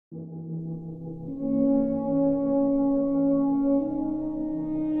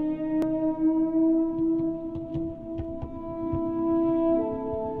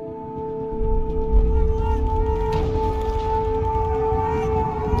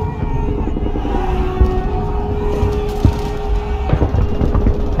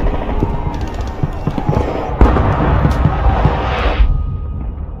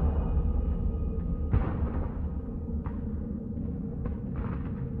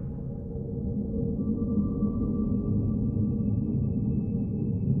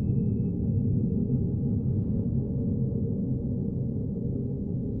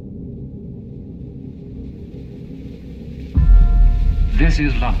This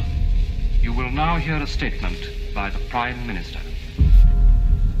is London. You will now hear a statement by the Prime Minister.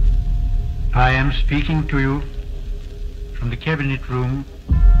 I am speaking to you from the Cabinet Room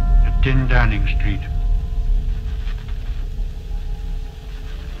at 10 Downing Street.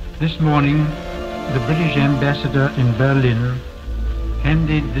 This morning, the British ambassador in Berlin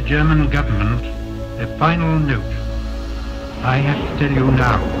handed the German government a final note. I have to tell you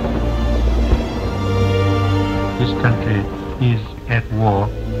now, this country is at war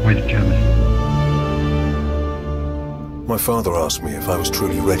with Germany. My father asked me if I was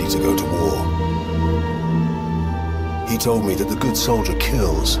truly ready to go to war. He told me that the good soldier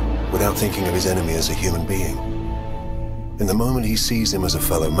kills without thinking of his enemy as a human being. In the moment he sees him as a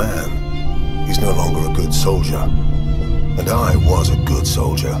fellow man, he's no longer a good soldier. And I was a good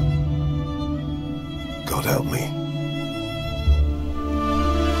soldier. God help me.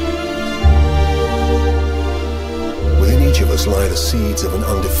 Within each of us lie the seeds of an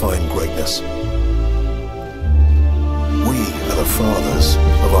undefined greatness. We are the fathers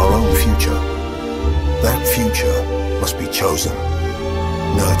of our own future. That future must be chosen,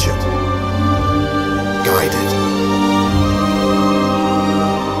 nurtured, guided.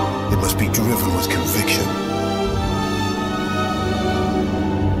 It must be driven with conviction.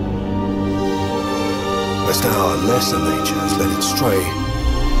 Lest our lesser natures let it stray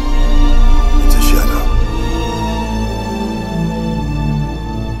into shadow.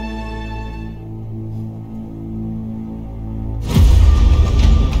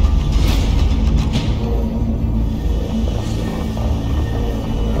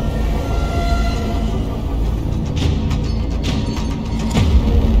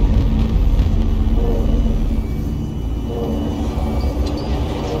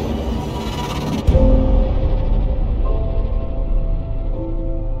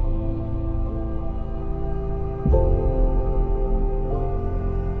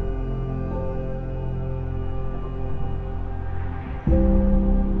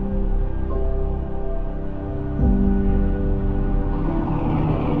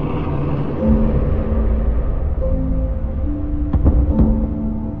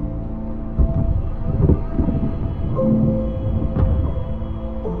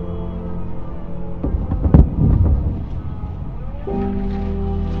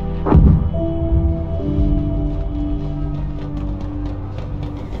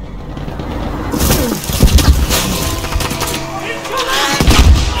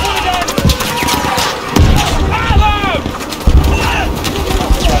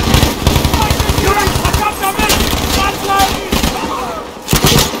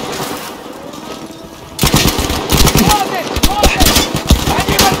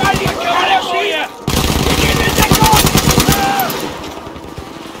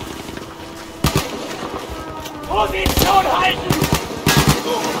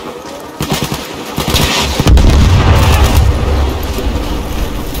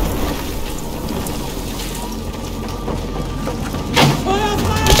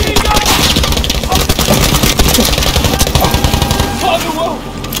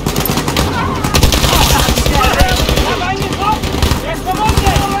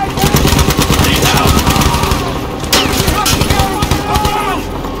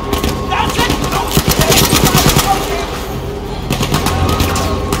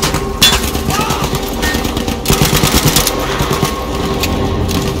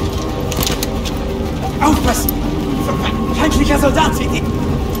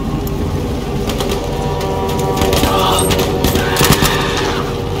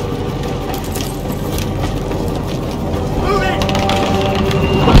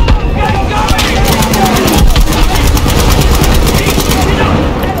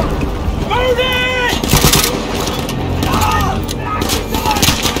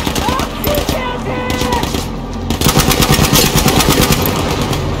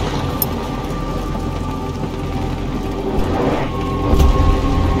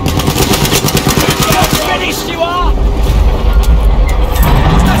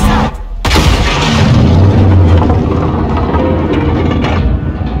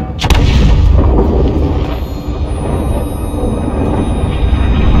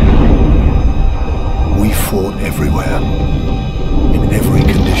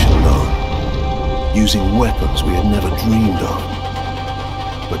 using weapons we had never dreamed of.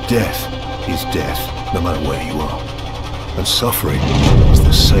 But death is death, no matter where you are. And suffering is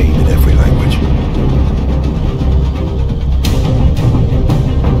the same in every language.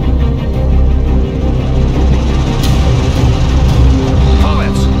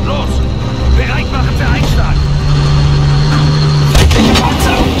 Vorwärts! Los! Bereit machen für Einschlag! Feindliche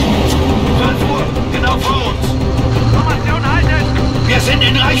Panzer! 12 Uhr, genau vor uns! Formation halten! Wir sind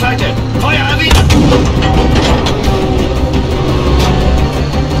in Reichweite! Feuer erwidern!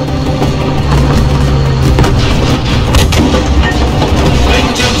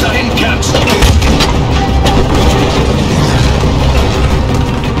 Bringen Sie uns dahin, Kerns!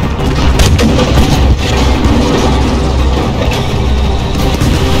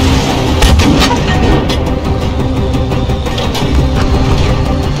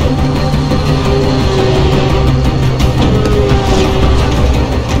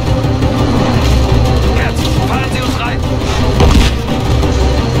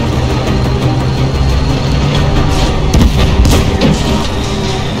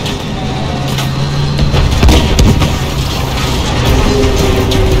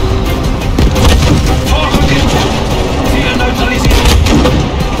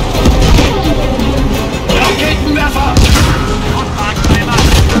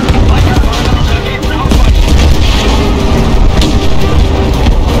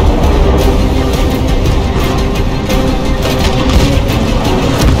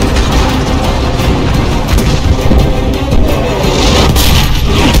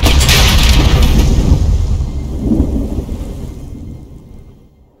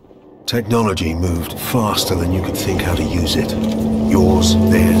 Technology moved faster than you could think how to use it. Yours,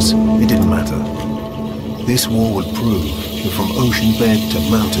 theirs, it didn't matter. This war would prove that from ocean bed to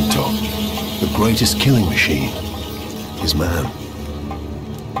mountaintop, the greatest killing machine is man.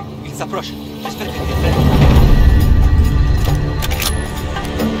 Il s'approche. J'espère que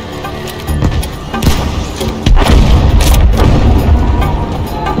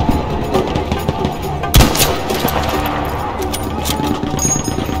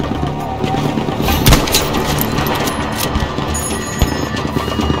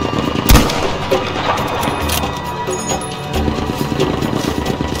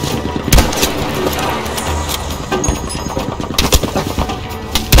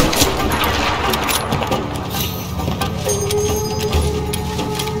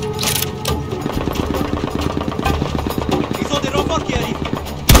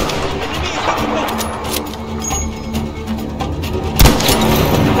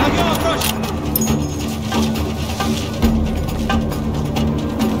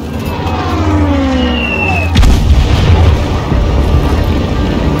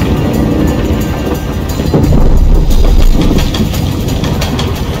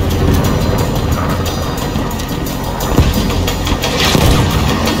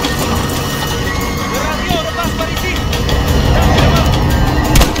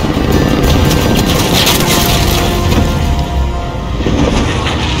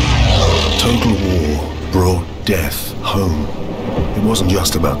death home. It wasn't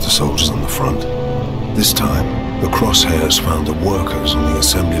just about the soldiers on the front. This time, the crosshairs found the workers on the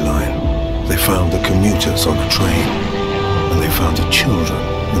assembly line. They found the commuters on the train. And they found the children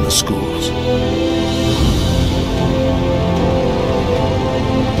in the schools.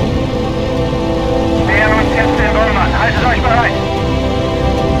 Nähern uns jetzt den Wollmann. Haltet euch bereit!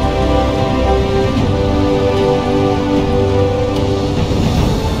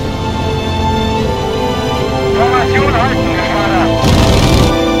 Formation halten, Geschwader!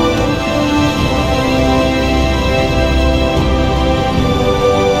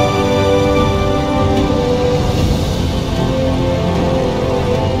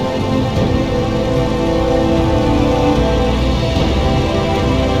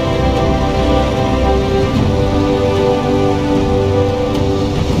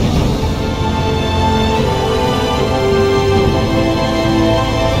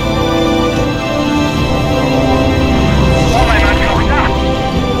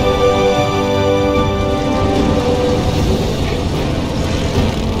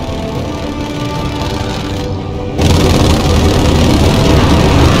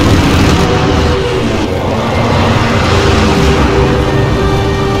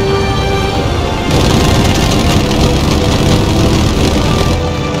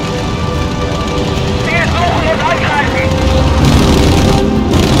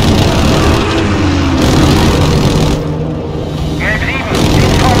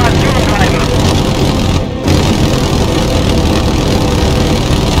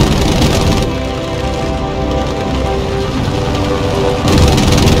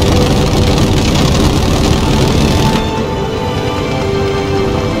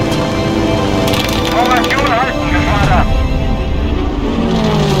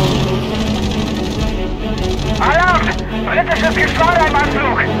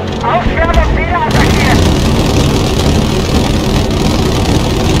 Anflug! Aufwärmen, wieder attackieren!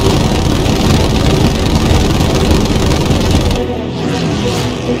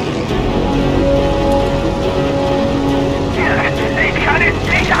 Ich kann es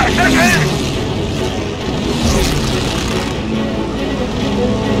nicht ausschütteln!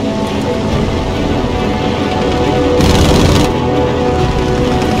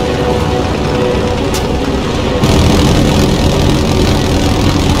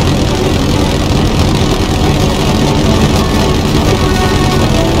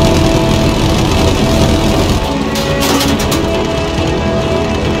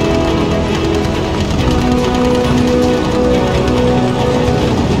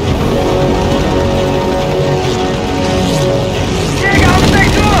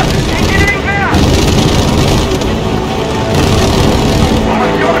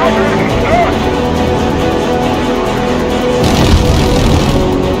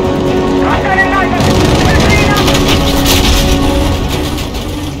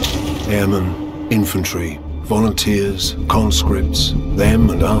 Infantry, volunteers, conscripts, them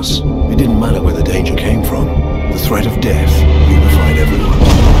and us. It didn't matter where the danger came from. The threat of death unified everyone.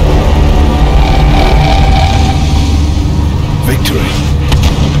 Victory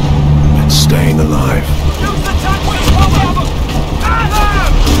meant staying alive.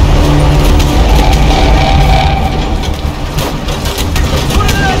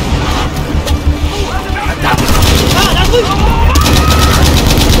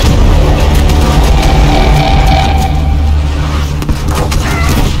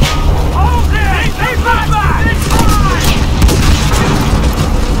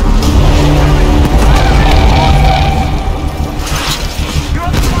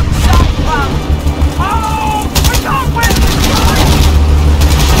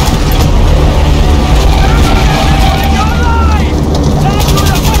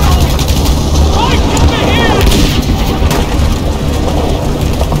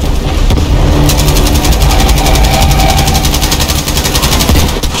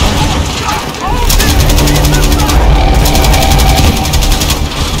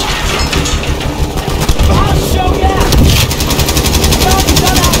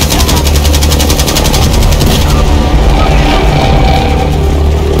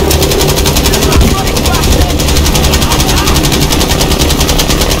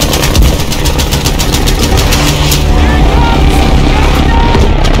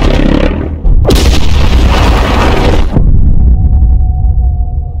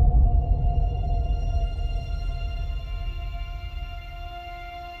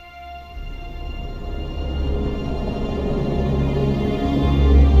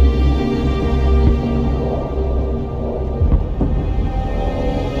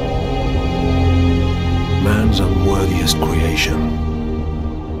 Unworthiest creation.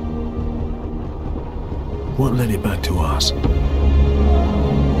 What led it back to us?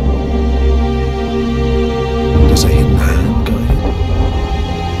 Does a hidden hand guide it?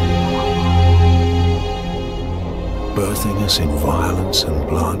 Birthing us in violence and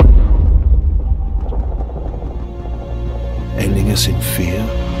blood? Ending us in fear?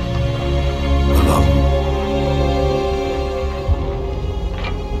 Alone?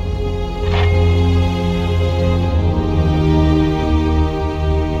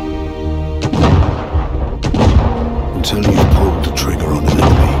 Until you've pulled the trigger on an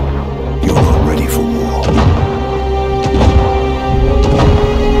enemy, you're not ready for war.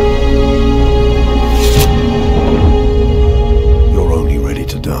 You're only ready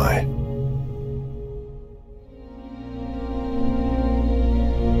to die.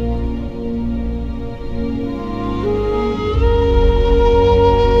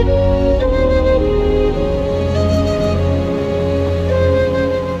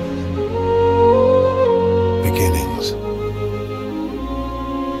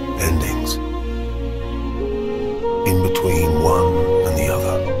 Endings. In between one and the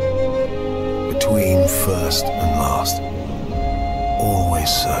other. Between first and last. Always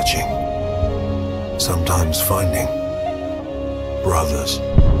searching. Sometimes finding. Brothers.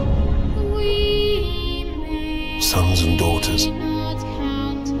 Sons and daughters.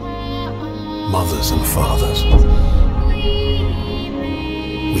 Mothers and fathers.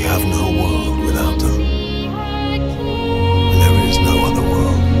 We have no